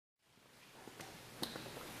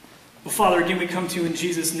Well, Father, again, we come to you in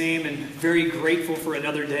Jesus' name and very grateful for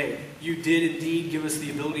another day. You did indeed give us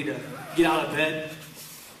the ability to get out of bed.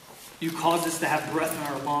 You caused us to have breath in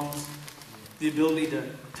our lungs, the ability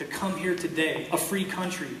to come here today, a free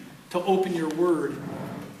country, to open your word,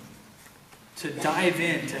 to dive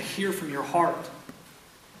in, to hear from your heart.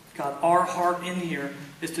 God, our heart in here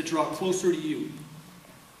is to draw closer to you.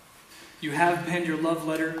 You have penned your love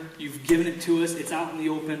letter. You've given it to us. It's out in the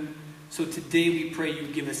open. So today we pray you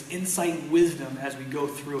give us insight and wisdom as we go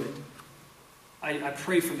through it. I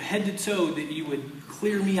pray from head to toe that you would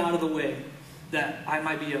clear me out of the way, that I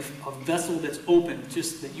might be a vessel that's open,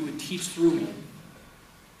 just that you would teach through me.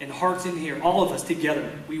 And hearts in here, all of us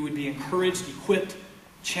together, we would be encouraged, equipped,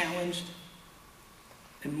 challenged,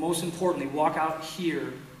 and most importantly, walk out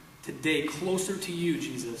here today closer to you,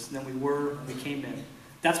 Jesus, than we were when we came in.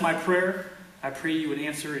 That's my prayer. I pray you would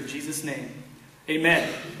answer in Jesus' name.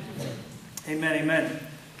 Amen. Amen, amen.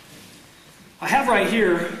 I have right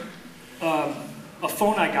here a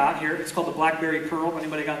phone I got here. It's called the BlackBerry Pearl.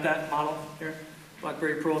 Anybody got that model here?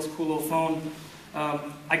 BlackBerry Pearl. It's a cool little phone.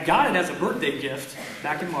 I got it as a birthday gift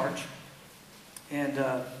back in March. And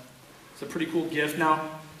it's a pretty cool gift.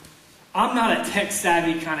 Now, I'm not a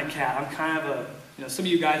tech-savvy kind of cat. I'm kind of a, some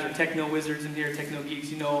of you guys are techno wizards in here, techno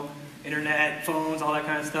geeks, internet, phones, all that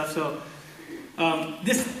kind of stuff. So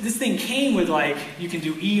this thing came with, like, you can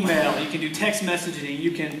do email, you can do text messaging,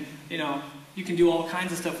 you can do all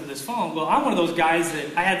kinds of stuff with this phone. Well, I'm one of those guys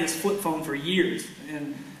that I had this flip phone for years,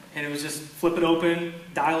 and it was just flip it open,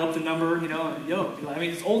 dial up the number,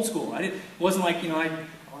 it's old school. It wasn't like,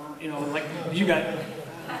 like you got.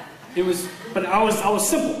 It was, but I was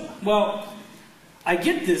simple. Well, I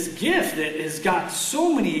get this gift that has got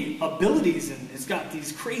so many abilities, and it's got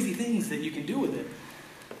these crazy things that you can do with it.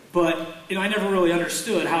 But, I never really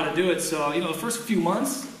understood how to do it. So, the first few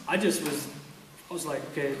months, I was like,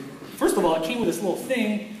 okay, first of all, it came with this little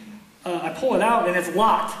thing. I pull it out, and it's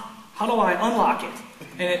locked. How do I unlock it?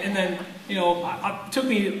 And then, it took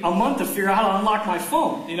me a month to figure out how to unlock my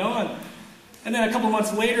phone, and then a couple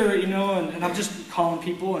months later, and I'm just calling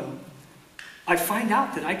people, and I find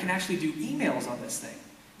out that I can actually do emails on this thing.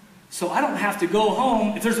 So I don't have to go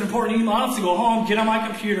home. If there's an important email, I don't have to go home, get on my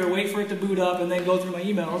computer, wait for it to boot up, and then go through my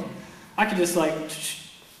emails. I can just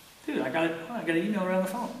dude, I got an email right on the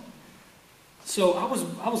phone. So I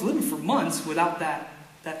was living for months without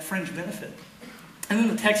that fringe benefit. And then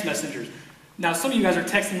the text messengers. Now, some of you guys are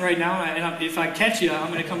texting right now, and if I catch you, I'm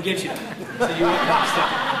going to come get you. So you won't have to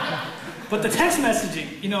stop. But the text messaging,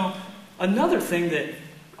 another thing that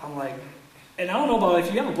I'm like, and I don't know about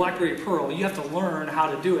if you have a BlackBerry Pearl, you have to learn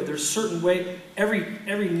how to do it. There's a certain way,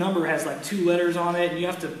 every number has like 2 letters on it, and you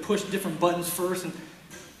have to push different buttons first. And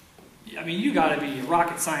you got to be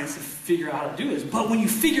rocket science to figure out how to do this. But when you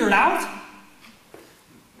figure it out,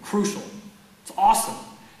 crucial. It's awesome.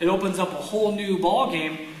 It opens up a whole new ball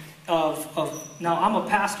game of now I'm a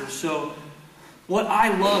pastor, so what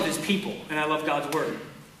I love is people, and I love God's Word.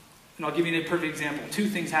 And I'll give you a perfect example. 2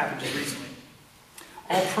 things happened just recently.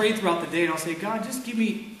 I'll pray throughout the day, and I'll say, God, just give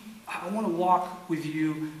me, I want to walk with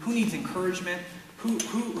you. Who needs encouragement?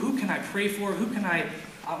 Who can I pray for? Who can I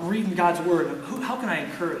read in God's Word? How can I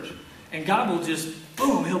encourage? And God will just,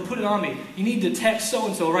 boom, He'll put it on me. You need to text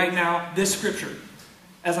so-and-so right now, this scripture,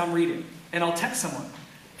 as I'm reading. And I'll text someone.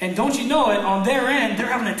 And don't you know it, on their end,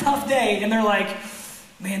 they're having a tough day, and they're like,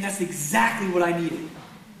 man, that's exactly what I needed.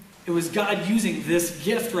 It was God using this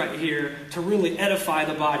gift right here to really edify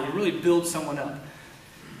the body, to really build someone up.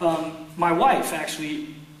 My wife,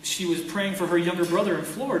 actually, she was praying for her younger brother in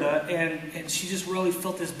Florida, and she just really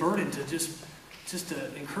felt this burden to just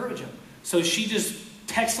to encourage him. So she just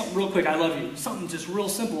texted something real quick, I love you. Something just real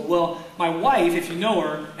simple. Well, my wife, if you know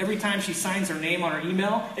her, every time she signs her name on her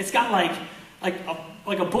email, it's got like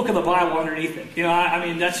a book of the Bible underneath it.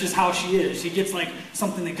 That's just how she is. She gets like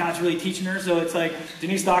something that God's really teaching her. So it's like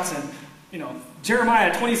Denise Doxzon,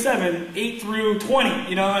 Jeremiah 27, 8 through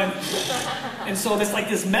 20, and so there's like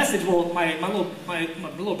this message. Well, my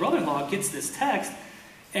little brother-in-law gets this text,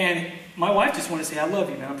 and my wife just wanted to say, I love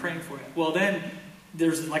you, man, I'm praying for you. Well, then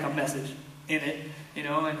there's like a message in it,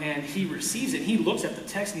 and he receives it, he looks at the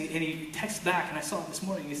text, and he texts back, and I saw it this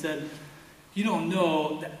morning, he said, you don't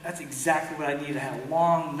know, that's exactly what I needed. I had a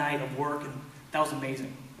long night of work, and that was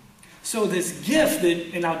amazing. So this gift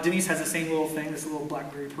that, and now Denise has the same little thing, this little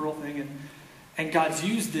BlackBerry Pearl thing, and God's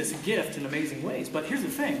used this gift in amazing ways. But here's the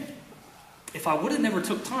thing. If I would have never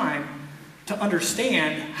took time to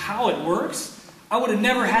understand how it works, I would have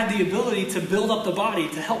never had the ability to build up the body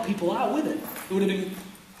to help people out with it. I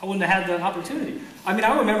wouldn't have had the opportunity.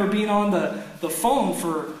 I remember being on the phone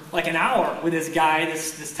for like an hour with this guy,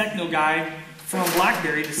 this techno guy, from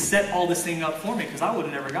BlackBerry to set all this thing up for me because I would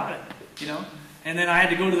have never got it, And then I had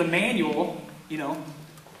to go to the manual,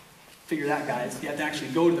 figure that, guys. You have to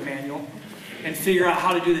actually go to the manual and figure out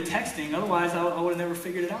how to do the texting. Otherwise, I would have never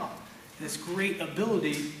figured it out. And this great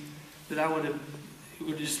ability that it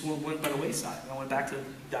would just went by the wayside. I went back to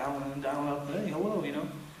dialing up, hey, hello,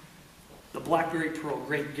 The BlackBerry Pearl,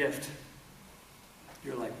 great gift.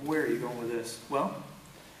 You're like, where are you going with this? Well,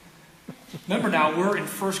 remember now, we're in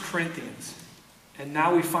 1 Corinthians. And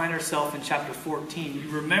now we find ourselves in chapter 14. You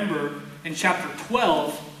remember in chapter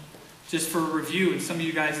 12, just for review, and some of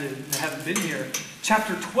you guys that haven't been here,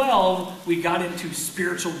 chapter 12, we got into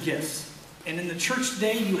spiritual gifts. And in the church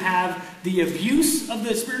today, you have the abuse of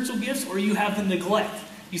the spiritual gifts or you have the neglect.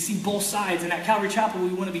 You see both sides. And at Calvary Chapel,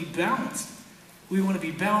 we want to be balanced. We want to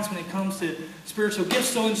be balanced when it comes to spiritual gifts.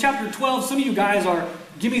 So in chapter 12, some of you guys are,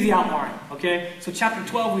 give me the outline, okay? So chapter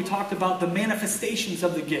 12, we talked about the manifestations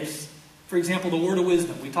of the gifts. For example, the word of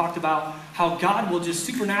wisdom. We talked about how God will just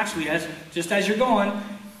supernaturally, just as you're going,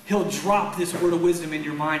 He'll drop this word of wisdom in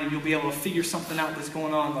your mind and you'll be able to figure something out that's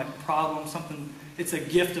going on, like a problem, something. It's a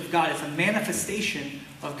gift of God. It's a manifestation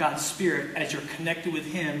of God's Spirit as you're connected with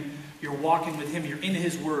Him. You're walking with Him. You're in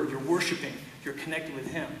His Word. You're worshiping. You're connected with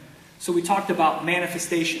Him. So we talked about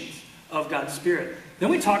manifestations of God's Spirit. Then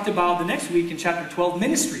we talked about the next week in chapter 12,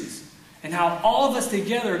 ministries. And how all of us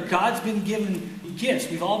together, God's been given gifts.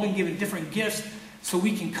 We've all been given different gifts so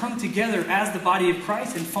we can come together as the body of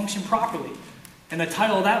Christ and function properly. And the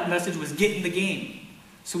title of that message was Get in the Game.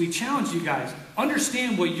 So we challenge you guys,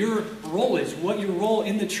 understand what your role is, what your role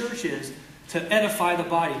in the church is to edify the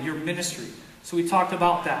body, your ministry. So we talked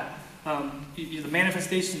about that, the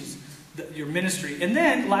manifestations, your ministry. And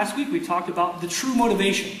then last week we talked about the true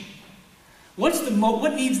motivation.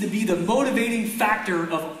 What needs to be the motivating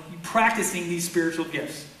factor of practicing these spiritual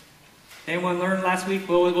gifts? Anyone learned last week?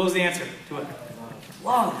 What was the answer to it?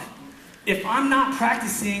 Love. If I'm not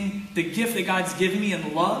practicing the gift that God's given me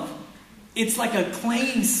in love, it's like a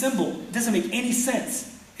clanging cymbal. It doesn't make any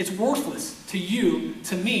sense. It's worthless to you,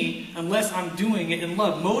 to me, unless I'm doing it in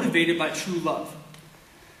love, motivated by true love.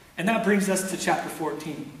 And that brings us to chapter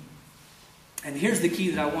 14. And here's the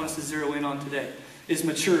key that I want us to zero in on today, is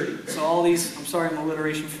maturity. So all these, I'm sorry, I'm an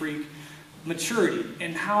alliteration freak. Maturity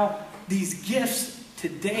and how these gifts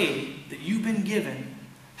today that you've been given,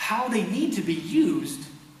 how they need to be used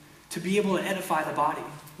to be able to edify the body.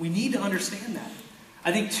 We need to understand that.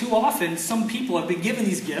 I think too often some people have been given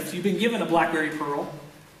these gifts. You've been given a BlackBerry Pearl,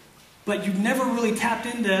 but you've never really tapped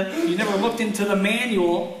into, you never looked into the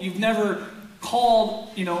manual, you've never called,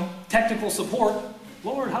 technical support.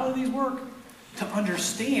 Lord, how do these work? To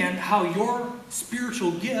understand how your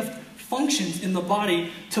spiritual gift functions in the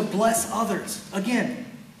body to bless others. Again,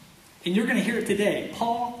 and you're going to hear it today.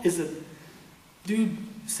 Paul is a dude,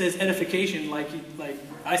 says edification like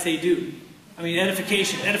I say dude. I mean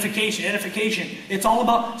edification. It's all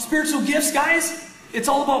about spiritual gifts, guys. It's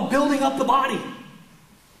all about building up the body.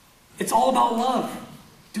 It's all about love.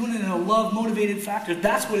 Doing it in a love-motivated factor.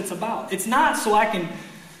 That's what it's about. It's not so I can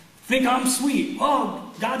think I'm sweet.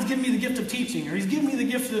 Oh, God's given me the gift of teaching, or He's given me the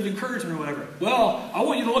gift of encouragement, or whatever. Well, I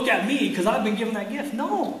want you to look at me because I've been given that gift.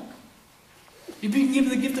 No. You've been given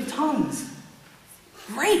the gift of tongues.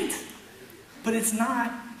 Great. But it's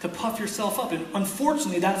not to puff yourself up. And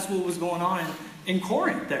unfortunately, that's what was going on in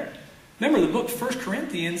Corinth there. Remember, the book 1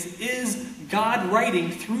 Corinthians is God writing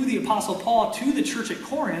through the Apostle Paul to the church at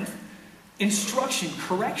Corinth instruction,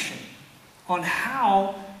 correction on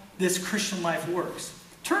how this Christian life works.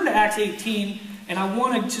 Turn to Acts 18, and I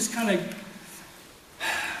want to just kind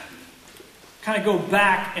of go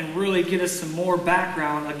back and really get us some more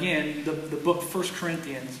background. Again, the book 1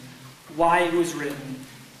 Corinthians, why it was written,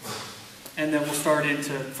 and then we'll start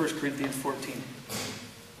into 1 Corinthians 14.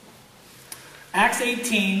 Acts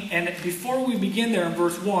 18, and before we begin there in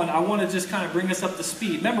verse 1, I want to just kind of bring us up to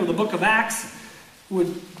speed. Remember, the book of Acts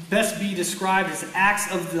would best be described as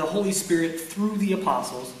acts of the Holy Spirit through the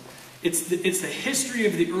apostles. It's the history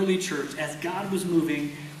of the early church as God was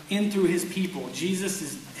moving in through His people.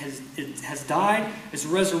 Jesus has died, is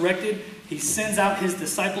resurrected. He sends out His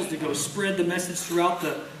disciples to go spread the message throughout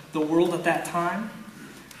the world at that time.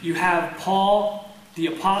 You have Paul, the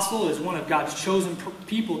apostle, is one of God's chosen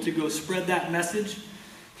people to go spread that message.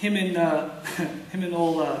 Him and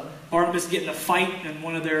old Barnabas get in a fight in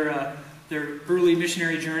one of their early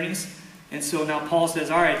missionary journeys. And so now Paul says,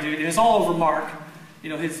 all right, dude, and it's all over Mark,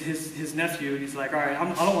 his nephew, and he's like, all right,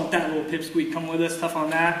 I don't want that little pipsqueak come with us, tough on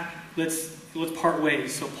that. Let's part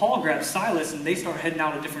ways. So Paul grabs Silas, and they start heading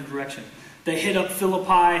out a different direction. They hit up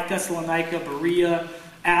Philippi, Thessalonica, Berea,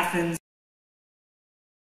 Athens.